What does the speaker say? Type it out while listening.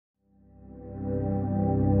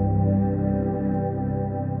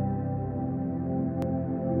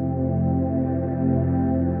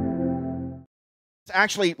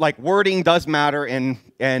actually, like, wording does matter, and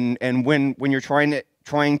when you're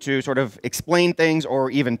trying to sort of explain things or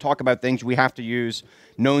even talk about things, we have to use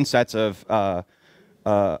known sets of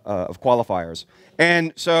qualifiers.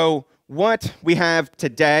 And so what we have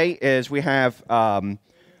today is we have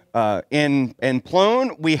in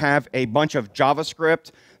Plone, we have a bunch of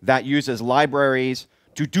JavaScript that uses libraries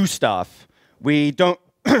to do stuff. We don't,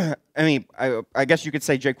 I mean, I guess you could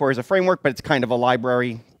say jQuery is a framework, but it's kind of a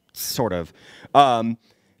library, sort of.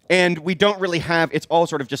 And we don't really have, it's all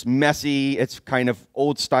sort of just messy. It's kind of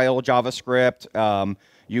old style JavaScript.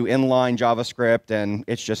 You inline JavaScript, and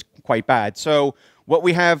it's just quite bad. So what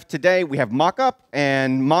we have today, we have Mockup,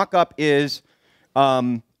 and Mockup is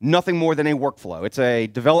nothing more than a workflow. It's a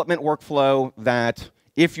development workflow that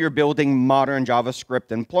if you're building modern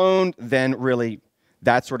JavaScript in Plone, then really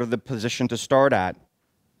that's sort of the position to start at.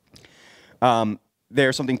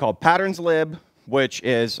 There's something called PatternsLib, which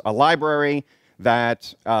is a library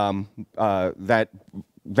that that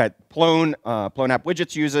Plone app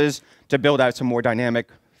widgets uses to build out some more dynamic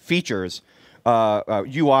features,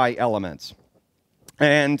 UI elements,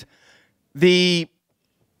 and so we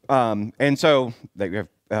have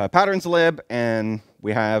PatternsLib, and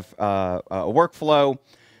we have a workflow,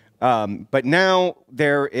 but now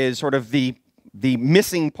there is sort of the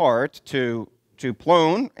missing part to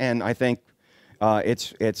Plone, and I think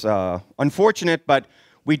it's unfortunate, but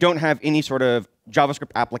we don't have any sort of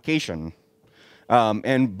JavaScript application.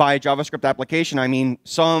 And by JavaScript application, I mean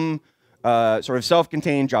some sort of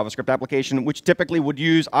self-contained JavaScript application, which typically would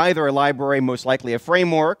use either a library, most likely a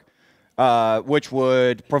framework, which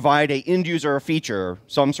would provide a end-user feature,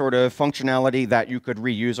 some sort of functionality that you could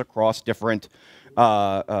reuse across different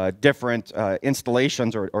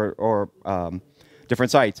installations or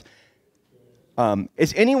different sites.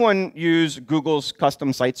 Is anyone use Google's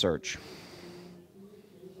custom site search?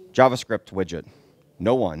 JavaScript widget?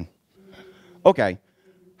 No one. OK.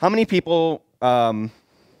 How many people...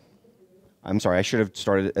 I'm sorry, I should have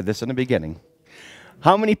started this in the beginning.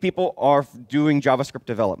 How many people are doing JavaScript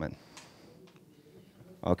development?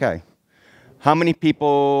 OK. How many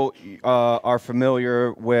people are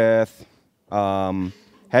familiar with... how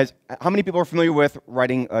many people are familiar with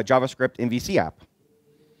writing a JavaScript MVC app?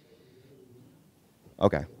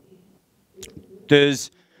 OK. Does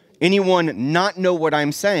anyone not know what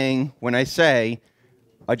I'm saying when I say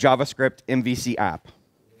a JavaScript MVC app?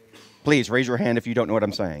 Please raise your hand if you don't know what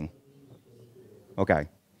I'm saying. OK.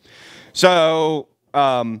 So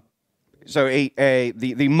the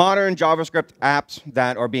modern JavaScript apps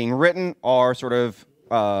that are being written are sort of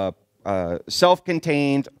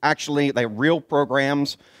self-contained, actually like real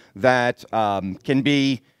programs that can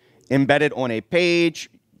be embedded on a page.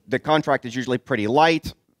 The contract is usually pretty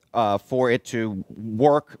light for it to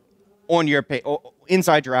work on your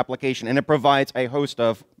inside your application, and it provides a host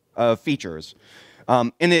of features.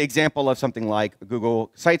 In an example of something like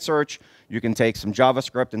Google Site Search, you can take some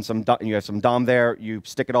JavaScript and you have some DOM there. You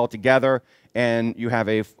stick it all together, and you have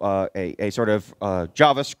a sort of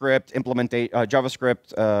JavaScript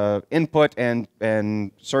input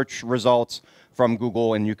and search results from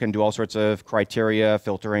Google, and you can do all sorts of criteria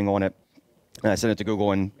filtering on it. Send it to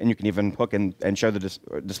Google, and you can even hook and show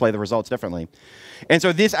display the results differently. And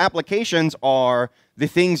so these applications are the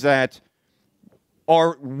things that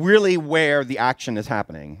are really where the action is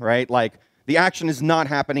happening, right? Like, the action is not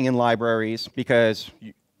happening in libraries because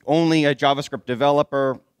only a JavaScript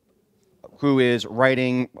developer who is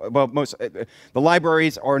writing, well, the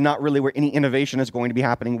libraries are not really where any innovation is going to be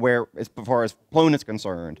happening as far as Plone is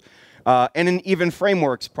concerned. And in even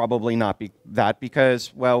frameworks, probably not that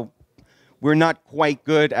because, well, we're not quite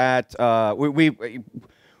good at,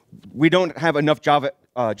 we don't have enough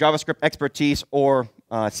JavaScript expertise or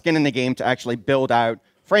skin in the game to actually build out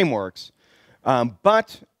frameworks.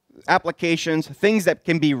 But applications, things that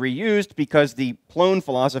can be reused, because the Plone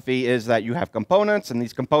philosophy is that you have components, and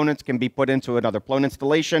these components can be put into another Plone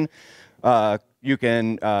installation. You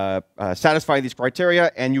can satisfy these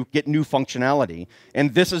criteria, and you get new functionality.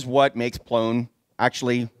 And this is what makes Plone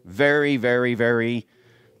actually very, very, very,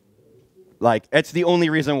 like, it's the only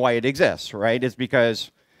reason why it exists, right? Is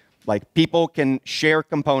because, like, people can share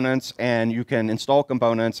components, and you can install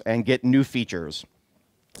components and get new features.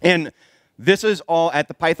 And this is all at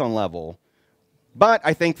the Python level. But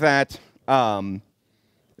I think that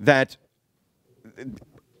that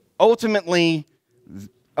ultimately,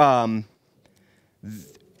 at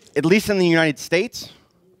least in the United States,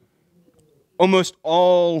 almost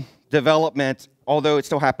all development, although it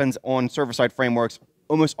still happens on server-side frameworks,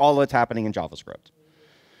 almost all of it's happening in JavaScript.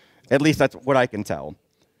 At least that's what I can tell.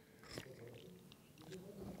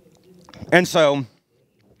 And so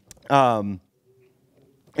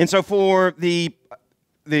And so for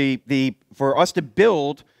for us to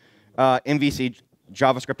build MVC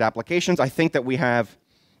JavaScript applications, I think that we have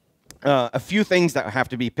a few things that have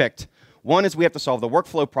to be picked. One is we have to solve the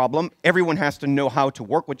workflow problem. Everyone has to know how to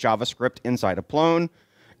work with JavaScript inside of Plone,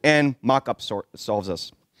 and mockup solves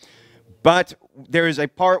this. But there is a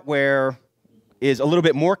part where is a little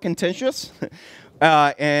bit more contentious,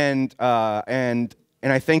 and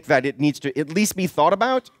I think that it needs to at least be thought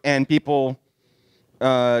about, and people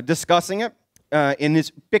discussing it, in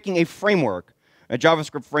is picking a framework, a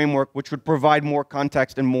JavaScript framework, which would provide more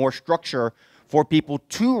context and more structure for people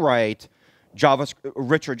to write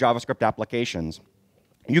richer JavaScript applications.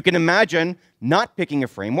 You can imagine not picking a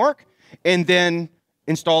framework and then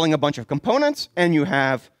installing a bunch of components, and you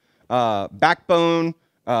have Backbone,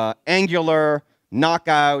 Angular,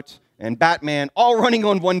 Knockout, and Batman all running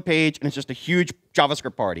on one page, and it's just a huge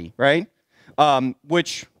JavaScript party, right?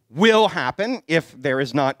 Which will happen if there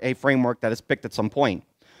is not a framework that is picked at some point.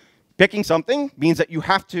 Picking something means that you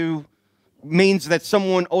have to, means that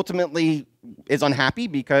someone ultimately is unhappy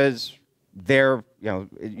because they're,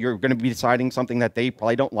 you're going to be deciding something that they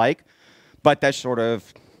probably don't like, but that's sort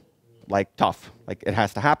of like tough. Like it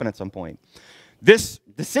has to happen at some point. This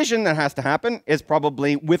decision that has to happen is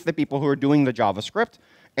probably with the people who are doing the JavaScript,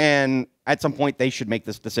 and at some point they should make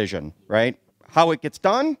this decision, right? How it gets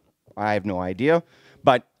done, I have no idea,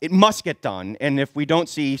 but it must get done. And if we don't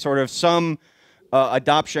see sort of some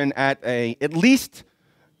adoption at least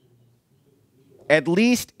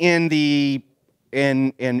in the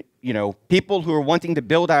people who are wanting to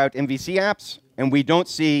build out MVC apps, and we don't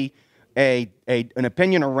see an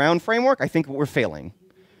opinion around framework, I think we're failing.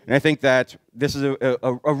 And I think that this is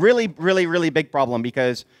a really, really, really big problem,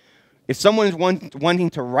 because if someone is wanting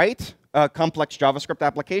to write a complex JavaScript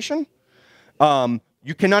application,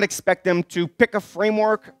 you cannot expect them to pick a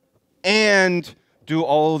framework and do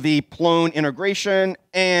all the Plone integration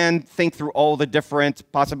and think through all the different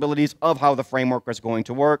possibilities of how the framework is going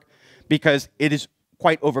to work, because it is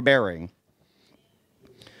quite overbearing.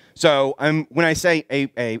 So when I say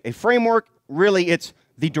a framework, really it's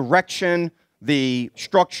the direction, the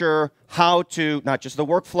structure, how to, not just the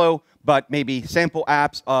workflow, but maybe sample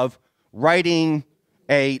apps of writing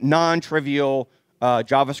a non-trivial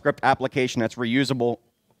JavaScript application that's reusable,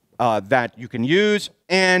 that you can use,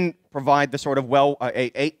 and provide the sort of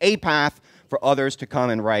a path for others to come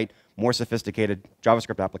and write more sophisticated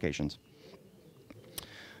JavaScript applications.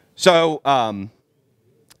 So,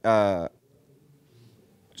 I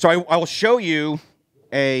will show you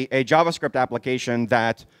a JavaScript application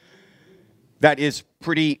that is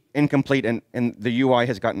pretty incomplete, and the UI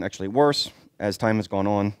has gotten actually worse as time has gone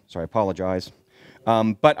on. So I apologize.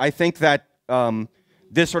 But I think that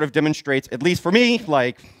this sort of demonstrates, at least for me,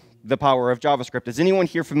 like the power of JavaScript. Is anyone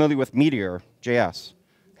here familiar with Meteor.js?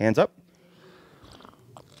 Hands up.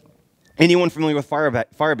 Anyone familiar with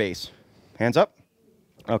Firebase? Hands up.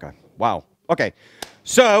 OK. Wow. OK.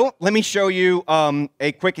 So let me show you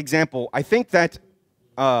a quick example. I think that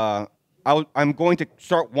I'm going to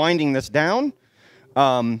start winding this down.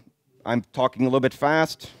 I'm talking a little bit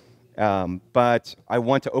fast, but I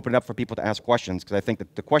want to open it up for people to ask questions, because I think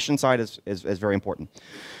that the question side is very important.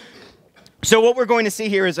 So what we're going to see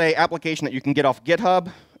here is an application that you can get off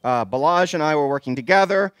GitHub. Balazs and I were working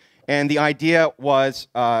together, and the idea was,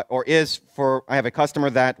 or is, I have a customer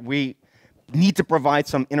that we need to provide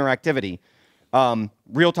some interactivity,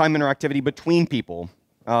 real-time interactivity between people.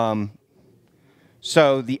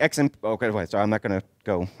 So the okay, wait, so I'm not going to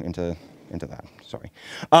go into that. Sorry.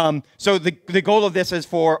 So the goal of this is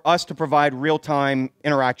for us to provide real-time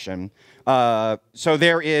interaction. So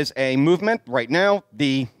there is a movement right now.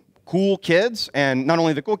 The cool kids, and not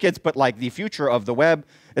only the cool kids, but like the future of the web,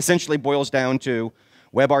 essentially boils down to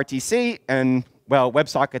WebRTC, and well,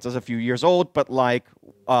 WebSockets is a few years old, but like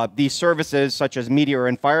these services such as Meteor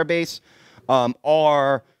and Firebase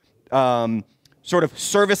are sort of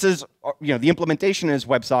services. The implementation is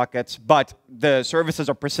WebSockets, but the services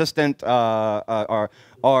are persistent, are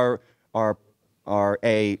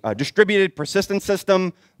a distributed persistent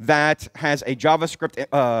system that has a JavaScript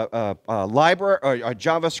library, or a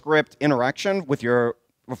JavaScript interaction with your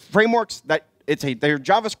frameworks. They're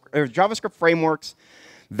JavaScript frameworks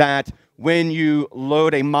that when you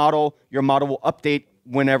load a model, your model will update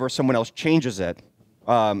whenever someone else changes it.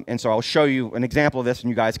 And so I'll show you an example of this, and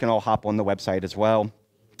you guys can all hop on the website as well.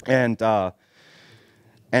 And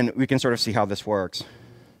we can sort of see how this works.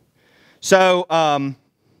 So, and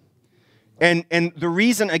the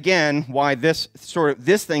reason, again, why this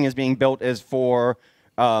thing is being built is for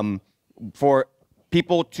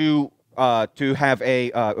people to have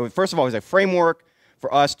first of all, is a framework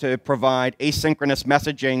for us to provide asynchronous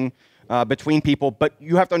messaging between people. But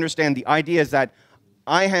you have to understand the idea is that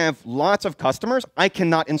I have lots of customers. I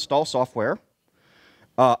cannot install software.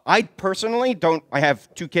 I personally don't. I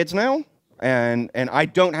have 2 kids now, and I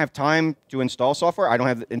don't have time to install software. I don't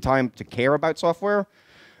have time to care about software.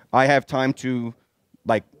 I have time to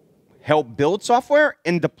like help build software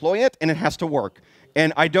and deploy it, and it has to work.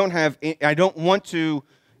 And I don't want to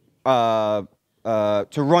run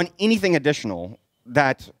anything additional.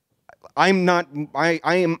 That I'm not. I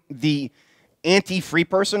am the anti-free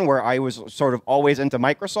person where I was sort of always into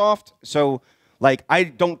Microsoft. So like I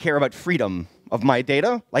don't care about freedom of my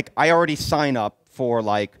data. Like I already sign up for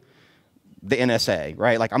like the NSA,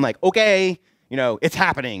 right? Like I'm like, okay, you know, it's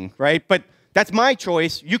happening, right? But that's my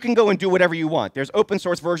choice. You can go and do whatever you want. There's open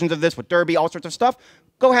source versions of this with Derby, all sorts of stuff.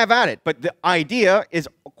 Go have at it. But the idea is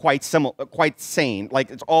quite similar, quite sane.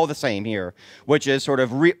 Like it's all the same here, which is sort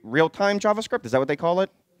of real-time JavaScript. Is that what they call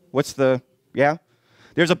it? What's the, yeah?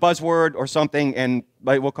 There's a buzzword or something, and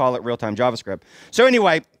we'll call it real-time JavaScript. So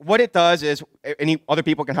anyway, what it does is, any other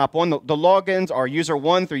people can hop on. The logins are user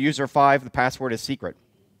 1 through user 5. The password is secret.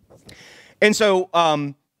 And so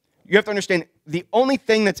you have to understand, the only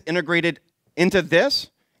thing that's integrated into this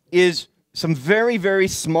is some very, very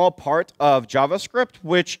small part of JavaScript,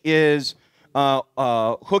 which is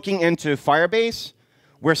hooking into Firebase.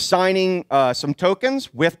 We're signing some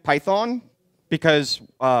tokens with Python because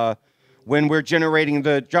when we're generating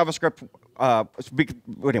the JavaScript,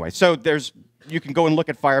 anyway, so you can go and look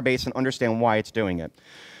at Firebase and understand why it's doing it.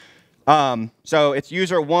 So it's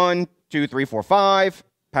user 1, 2, 3, 4, 5,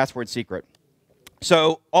 password secret.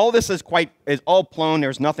 So all this is all Plone.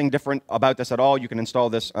 There's nothing different about this at all. You can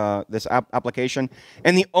install this application,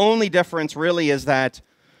 and the only difference really is that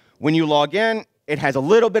when you log in, it has a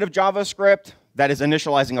little bit of JavaScript that is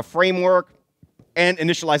initializing a framework and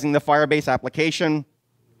initializing the Firebase application.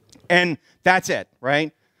 And that's it,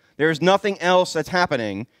 right? There's nothing else that's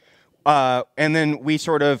happening. And then we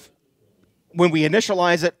sort of, when we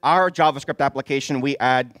initialize it, our JavaScript application, we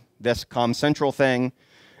add this COM Central thing,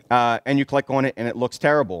 and you click on it, and it looks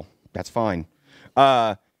terrible. That's fine.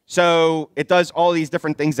 So it does all these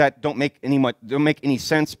different things that don't make any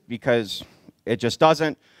sense because it just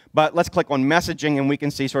doesn't. But let's click on messaging, and we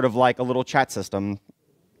can see sort of like a little chat system.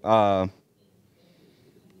 That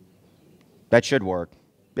should work.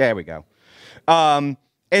 There we go. And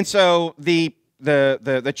so the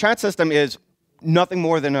chat system is nothing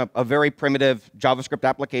more than a very primitive JavaScript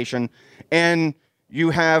application. And you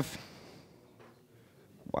have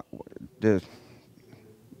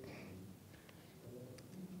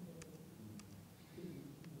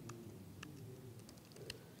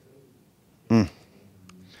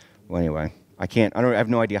well, anyway, I have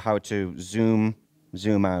no idea how to zoom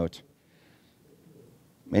out.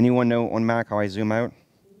 Anyone know on Mac how I zoom out?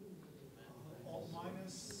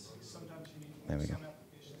 There we go.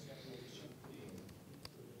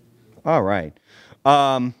 All right.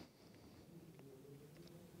 I'm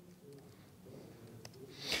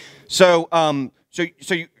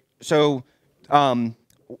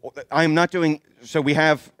not doing. So we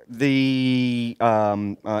have the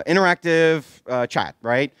interactive chat,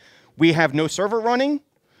 right? We have no server running.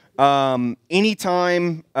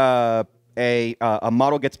 Anytime a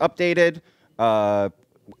model gets updated. So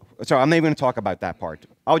I'm not even going to talk about that part.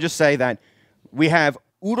 I'll just say that we have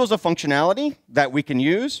oodles of functionality that we can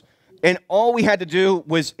use, and all we had to do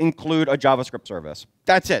was include a JavaScript service.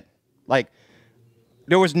 That's it. Like,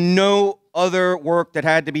 there was no other work that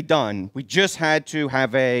had to be done. We just had to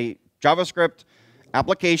have a JavaScript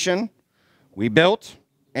application we built,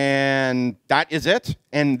 and that is it.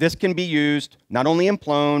 And this can be used not only in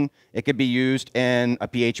Plone, it could be used in a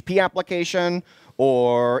PHP application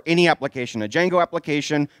or any application, a Django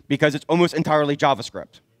application, because it's almost entirely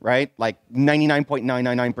JavaScript, right? Like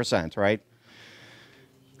 99.999%, right?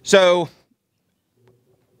 So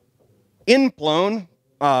in Plone,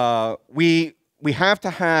 we have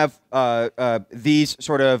to have these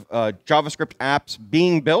sort of JavaScript apps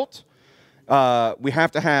being built. We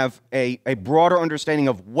have to have a broader understanding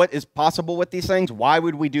of what is possible with these things, why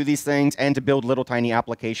would we do these things, and to build little tiny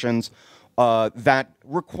applications that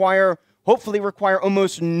hopefully require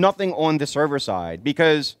almost nothing on the server side,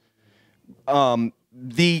 because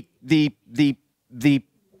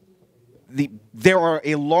there are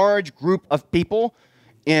a large group of people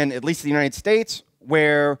in at least the United States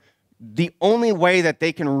where the only way that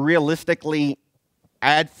they can realistically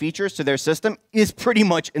add features to their system is pretty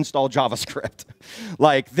much install JavaScript.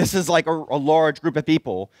 Like, this is like a large group of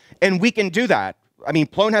people. And we can do that. I mean,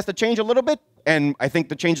 Plone has to change a little bit, and I think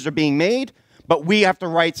the changes are being made, but we have to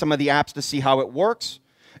write some of the apps to see how it works.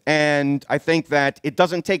 And I think that it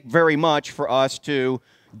doesn't take very much for us to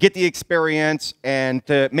get the experience and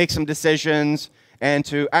to make some decisions and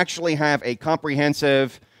to actually have a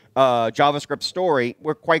comprehensive JavaScript story.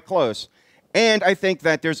 We're quite close. And I think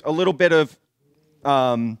that there's a little bit of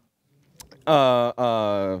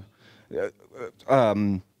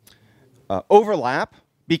overlap,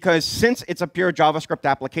 because since it's a pure JavaScript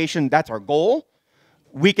application, that's our goal.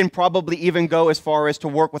 We can probably even go as far as to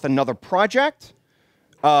work with another project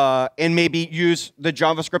and maybe use the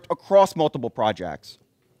JavaScript across multiple projects,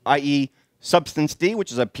 i.e. Substance D,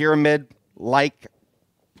 which is a pyramid-like,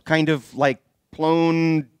 kind of like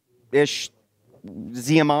Plone-ish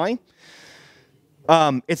ZMI.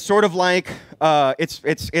 It's sort of like it's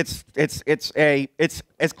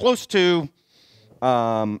as close to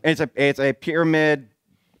it's a pyramid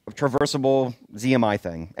traversable ZMI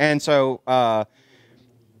thing, and so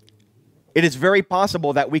it is very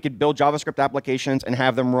possible that we could build JavaScript applications and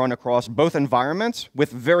have them run across both environments with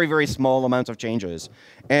very, very small amounts of changes.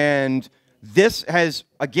 And this has,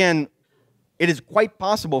 again, it is quite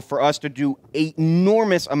possible for us to do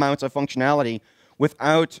enormous amounts of functionality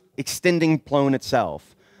without extending Plone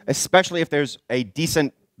itself, especially if there's a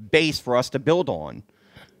decent base for us to build on.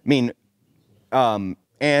 I mean,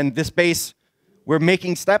 and this base, we're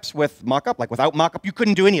making steps with mockup. Like without mockup, you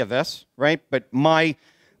couldn't do any of this, right? But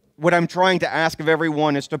what I'm trying to ask of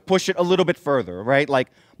everyone is to push it a little bit further, right?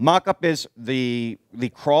 Like mockup is the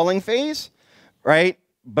crawling phase, right?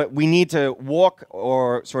 But we need to walk,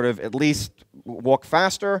 or sort of at least walk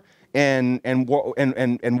faster, and walk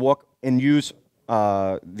and use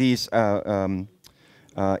these MVC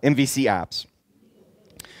apps.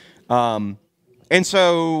 And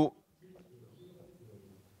so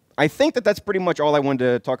I think that that's pretty much all I wanted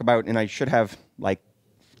to talk about, and I should have like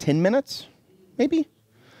 10 minutes, maybe,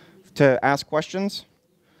 to ask questions.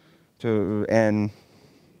 And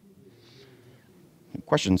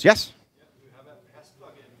questions, yes? Yeah, do you have a PAS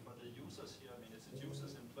plugin for the users here? I mean, is it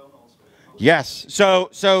users in Plone also? Yes. So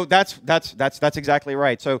that's exactly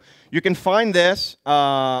right. So you can find this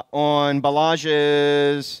on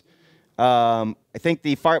Balage's. I think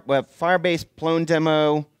the Firebase Plone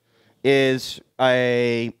demo is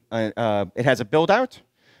it has a build out,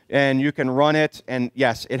 and you can run it. And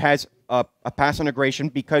yes, it has a PAS integration,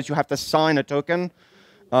 because you have to sign a token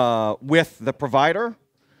with the provider.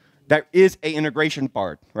 There is a integration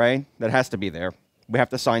part, right? That has to be there. We have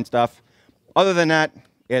to sign stuff. Other than that,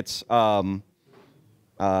 it's that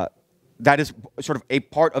is sort of a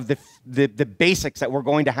part of the basics that we're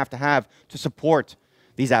going to have to support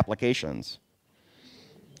these applications.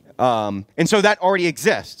 And so that already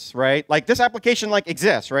exists, right? Like this application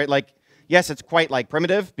exists, right? Like, yes, it's quite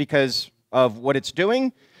primitive because of what it's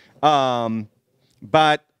doing. But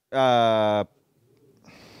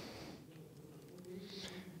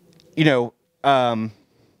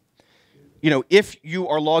if you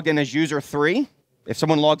are logged in as user 3, if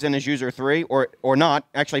someone logs in as user 3 or not,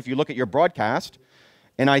 actually, if you look at your broadcast,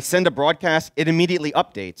 and I send a broadcast, it immediately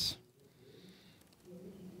updates,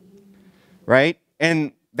 right?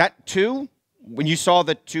 And that 2, when you saw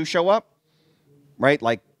the 2 show up, right?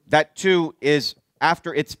 Like that 2 is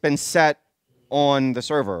after it's been set on the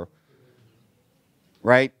server,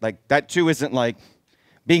 right? Like that 2 isn't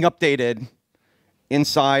being updated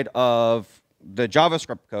inside of the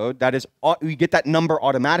JavaScript code. That is, you get that number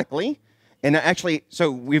automatically. And actually, so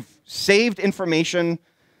we've saved information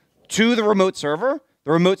to the remote server.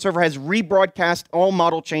 The remote server has rebroadcast all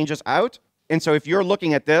model changes out. And so if you're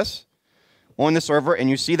looking at this on the server and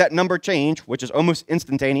you see that number change, which is almost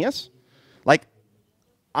instantaneous, you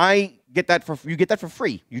get that for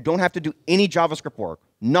free. You don't have to do any JavaScript work,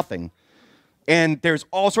 nothing. And there's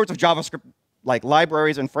all sorts of JavaScript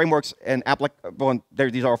libraries and frameworks and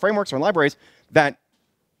these are frameworks and libraries that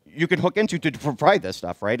you can hook into to provide this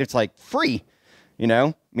stuff, right? It's free,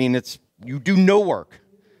 I mean, you do no work,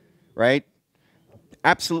 right?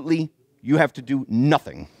 Absolutely, you have to do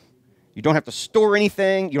nothing. You don't have to store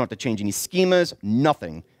anything. You don't have to change any schemas,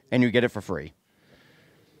 nothing, and you get it for free.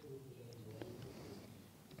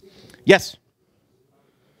 Yes? So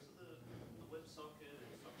the WebSocket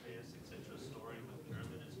and Firebase, etc. story with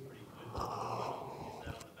Pyramid is pretty good. Is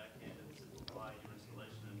that on the back end, and does it require your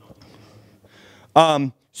installation and not using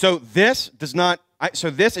it? So this does not. So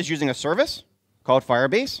this is using a service called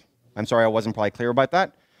Firebase. I'm sorry, I wasn't probably clear about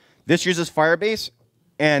that. This uses Firebase,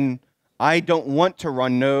 and I don't want to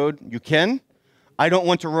run Node. You can. I don't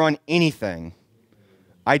want to run anything.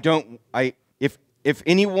 If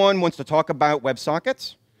anyone wants to talk about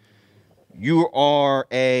WebSockets, you are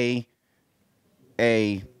a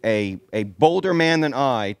bolder man than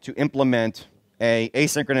I to implement a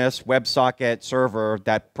asynchronous WebSocket server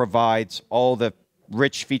that provides all the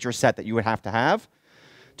rich feature set that you would have to have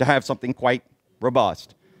something quite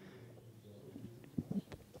robust.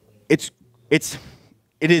 It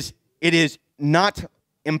is not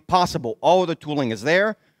impossible. All of the tooling is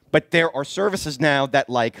there, but there are services now that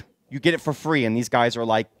like you get it for free, and these guys are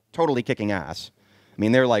like totally kicking ass. I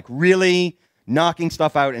mean, they're like really knocking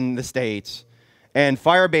stuff out in the States. And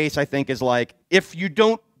Firebase, I think, is like, if you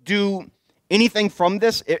don't do anything from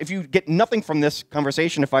this, if you get nothing from this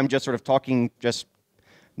conversation, if I'm just sort of talking just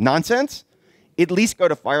nonsense, at least go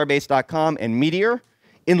to firebase.com and Meteor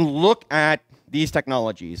and look at these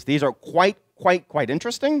technologies. These are quite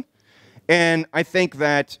interesting. And I think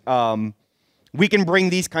that we can bring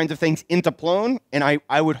these kinds of things into Plone. And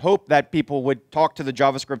I would hope that people would talk to the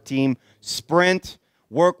JavaScript team, sprint,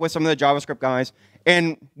 work with some of the JavaScript guys.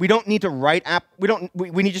 And we don't need to write we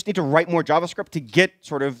just need to write more JavaScript to get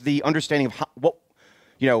sort of the understanding of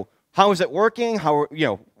how is it working? How,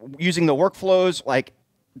 using the workflows, like,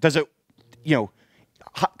 does it,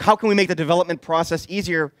 how can we make the development process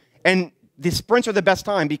easier? And the sprints are the best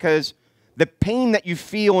time because the pain that you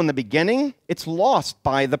feel in the beginning, it's lost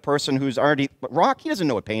by the person who's already, Rock, he doesn't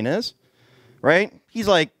know what pain is, right? He's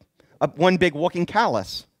like one big walking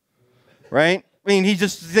callus, right? I mean, he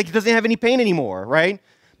doesn't have any pain anymore, right?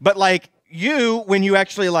 But like you, when you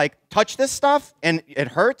actually like touch this stuff and it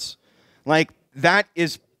hurts, like that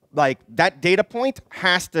is like that data point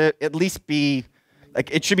has to at least be like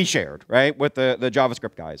it should be shared, right, with the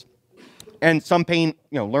JavaScript guys. And some pain,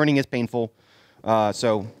 learning is painful.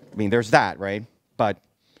 So I mean, there's that, right? But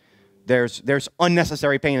there's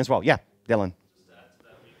unnecessary pain as well. Yeah, Dylan. Just to add to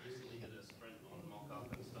that, we recently did a sprint on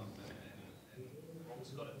mock-up and stuff, and Rob's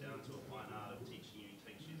got it down to a fine art of teaching you,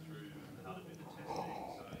 takes you through how to do the testing.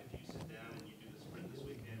 So if you sit down and you do the sprint this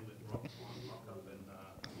weekend with Rob on mock-up, and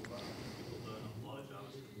you'll learn a lot of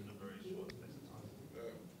JavaScript in a very short space of time.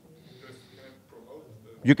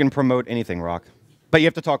 You can promote anything, Rock, but you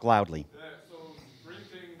have to talk loudly. So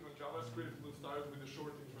sprinting on JavaScript will start with a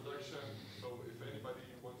short introduction. So if anybody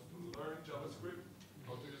wants to learn JavaScript,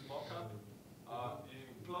 how to use mockup in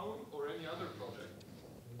Plone or any other project,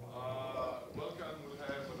 welcome will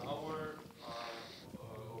have an hour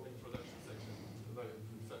of introduction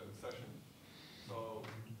session. So.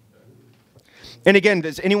 And again,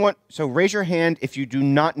 does anyone? So raise your hand if you do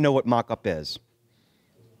not know what mockup is.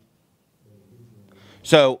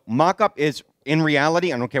 So mockup is, in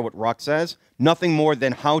reality, I don't care what Rock says, nothing more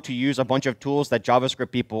than how to use a bunch of tools that JavaScript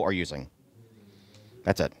people are using.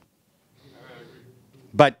 That's it.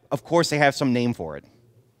 But of course, they have some name for it,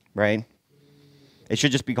 right? It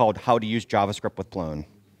should just be called How to Use JavaScript with Plone.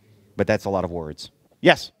 But that's a lot of words.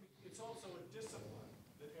 Yes? It's also a discipline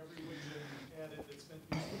that every widget you added that's been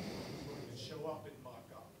used is going to show up in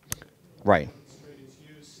mockup. Right. Demonstrate its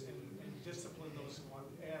use and discipline those who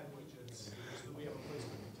want to add widgets so that we have a place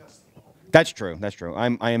where we test them. That's true. That's true.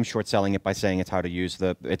 I am short selling it by saying it's how to use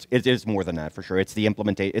the. It is more than that for sure. It's the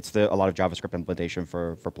implementation. It's a lot of JavaScript implementation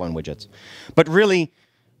for Plone widgets, but really,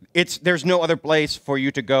 there's no other place for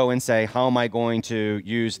you to go and say how am I going to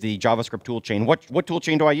use the JavaScript toolchain? What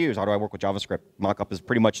toolchain do I use? How do I work with JavaScript? Mockup is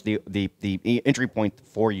pretty much the entry point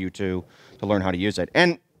for you to learn how to use it.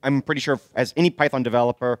 And I'm pretty sure as any Python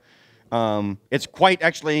developer, it's quite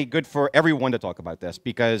actually good for everyone to talk about this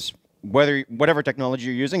because whatever technology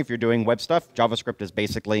you're using, if you're doing web stuff, JavaScript is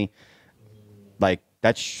basically like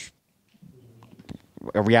that's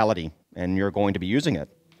a reality, and you're going to be using it.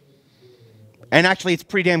 And actually, it's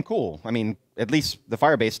pretty damn cool. I mean, at least the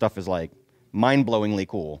Firebase stuff is like mind-blowingly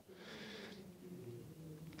cool.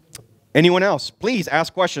 Anyone else? Please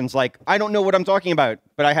ask questions. Like, I don't know what I'm talking about,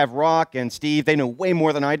 but I have Rock and Steve. They know way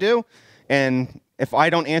more than I do. And if I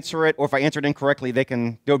don't answer it, or if I answer it incorrectly, they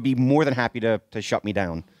would be more than happy to shut me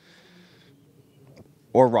down.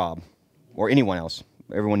 Or Rob, or anyone else.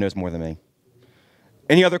 Everyone knows more than me.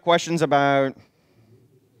 Any other questions about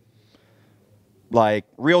like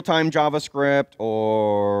real-time JavaScript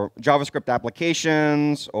or JavaScript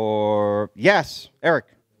applications or yes, Eric?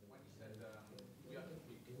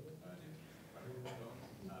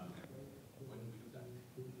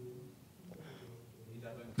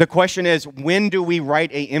 The question is, when do we write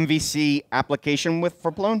a MVC application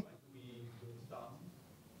for Plone?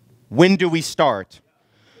 When do we start?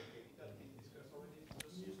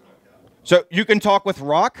 So you can talk with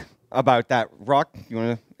Rock about that. Rock, you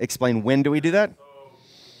want to explain when do we do that? So,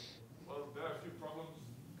 well, there are a few problems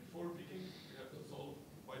before picking. We have to solve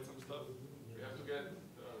quite some stuff. We have to get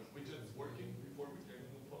widgets working before we can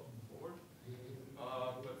move forward.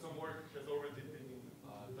 But some work has already been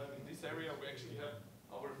done in this area. We actually have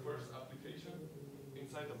our first application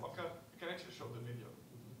inside the mockup. You can actually show the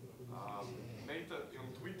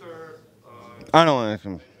I don't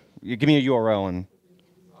know. You give me a URL and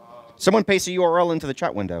someone paste a URL into the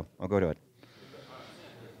chat window. I'll go to it.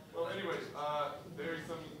 Well, anyways, there is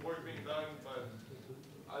some work being done, but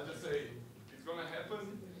I'll just say it's going to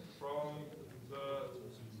happen from the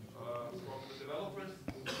developers.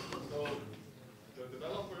 So the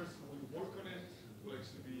developers who will work on it will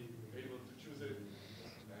actually be able to choose it,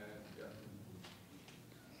 and yeah,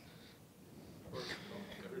 of course,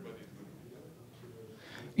 everybody's going to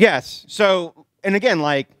be. Yes. So, and again,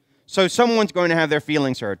 like, so someone's going to have their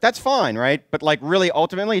feelings hurt. That's fine, right? But like, really,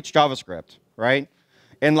 ultimately, it's JavaScript, right?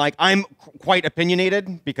 And like, I'm quite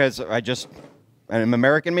opinionated because I'm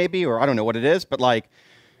American maybe, or I don't know what it is, but like,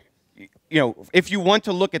 you know, if you want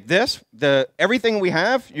to look at this, everything we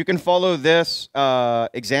have, you can follow this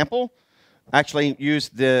example. Actually, use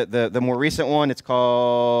the more recent one. It's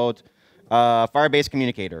called Firebase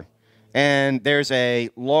Communicator. And there's a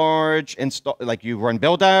large install, like you run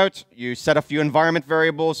build out, you set a few environment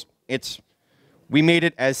variables. We made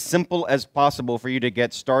it as simple as possible for you to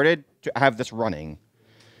get started to have this running.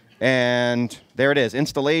 And there it is,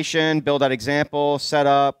 installation, build out example,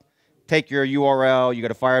 setup, take your URL, you go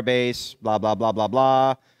to Firebase, blah, blah, blah, blah,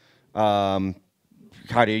 blah.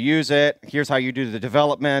 How do you use it? Here's how you do the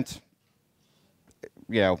development.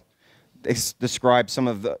 You know, describe some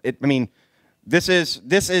of the, I mean, this is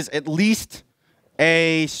at least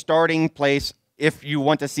a starting place if you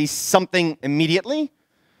want to see something immediately.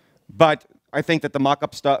 But I think that the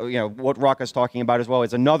mock-up stuff, you know, what Raka's talking about as well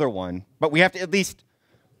is another one. But we have to at least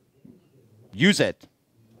use it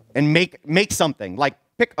and make something. Like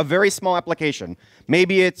pick a very small application.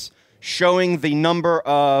 Maybe it's showing the number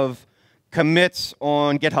of commits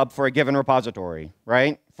on GitHub for a given repository,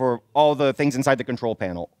 right? For all the things inside the control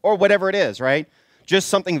panel or whatever it is, right? Just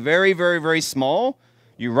something very, very, very small.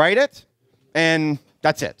 You write it, and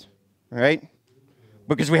that's it, right?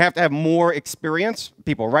 Because we have to have more experience,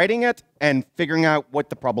 people writing it, and figuring out what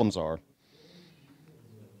the problems are.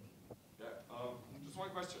 Yeah, just one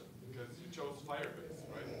question, because you chose Firebase,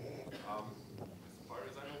 right? As far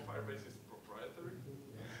as I know, Firebase is proprietary.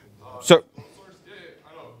 So, Open source, yeah,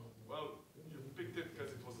 I know. Well, you picked it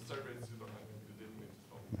because it was a service you didn't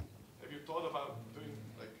install. Have you thought about doing,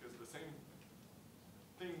 like, because the same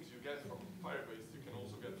things you get from Firebase, you can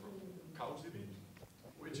also get from CouchDB,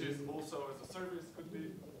 which is also as a service could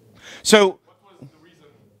be. so What was the reason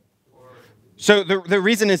for? So the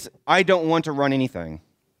reason is I don't want to run anything,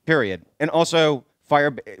 period. And also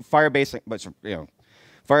Firebase, but you know,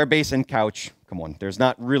 Firebase and Couch. Come on, there's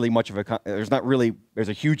not really much of a there's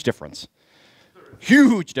a huge difference.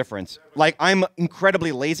 Huge difference. Like I'm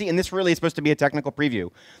incredibly lazy, and this really is supposed to be a technical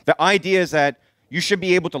preview. The idea is that you should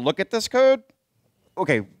be able to look at this code.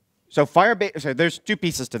 Okay, so Firebase. So there's two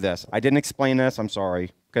pieces to this. I didn't explain this. I'm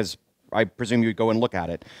sorry, because I presume you'd go and look at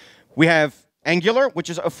it. We have Angular, which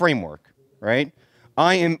is a framework, right?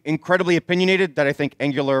 I am incredibly opinionated that I think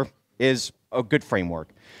Angular is a good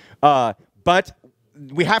framework. But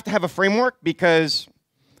we have to have a framework because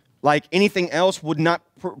like anything else would not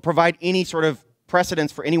provide any sort of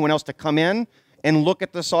precedence for anyone else to come in and look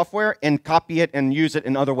at the software and copy it and use it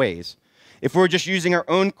in other ways. If we're just using our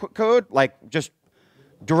own code, like just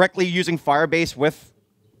directly using Firebase with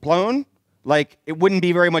Plone, like it wouldn't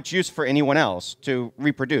be very much use for anyone else to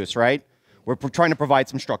reproduce, right? We're trying to provide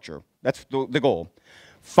some structure. That's the goal.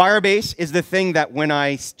 Firebase is the thing that when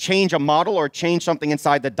I change a model or change something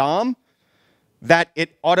inside the DOM, that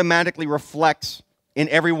it automatically reflects in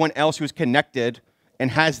everyone else who's connected and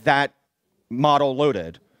has that model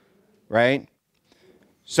loaded, right?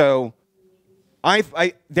 So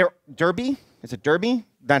Derby, is it Derby?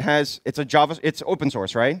 That has, it's a Java, it's open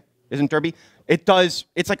source, right? Isn't Derby? It does,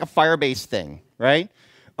 it's like a Firebase thing, right?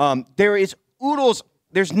 There is oodles,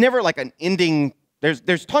 there's never like an ending,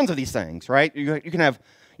 there's tons of these things, right? You can have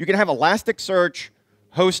Elasticsearch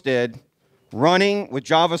hosted, running with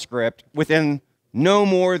JavaScript within no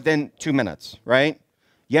more than 2 minutes, right?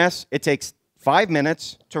 Yes, it takes 5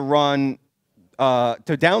 minutes to run, to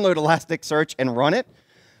download Elasticsearch and run it,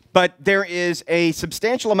 but there is a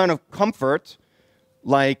substantial amount of comfort,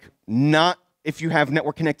 like not if you have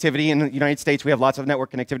network connectivity in the United States, we have lots of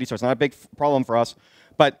network connectivity, so it's not a big problem for us.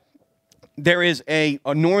 But there is an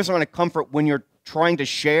enormous amount of comfort when you're trying to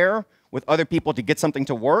share with other people to get something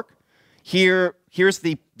to work. Here's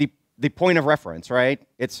the point of reference, right?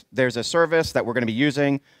 There's a service that we're going to be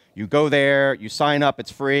using. You go there, you sign up,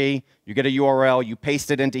 it's free. You get a URL, you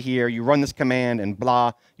paste it into here, you run this command, and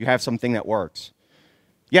blah, you have something that works.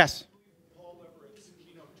 Yes? Paul Everett's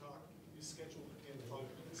keynote talk is scheduled in 5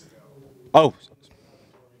 minutes ago. Oh,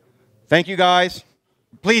 thank you guys.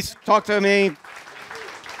 Please talk to me.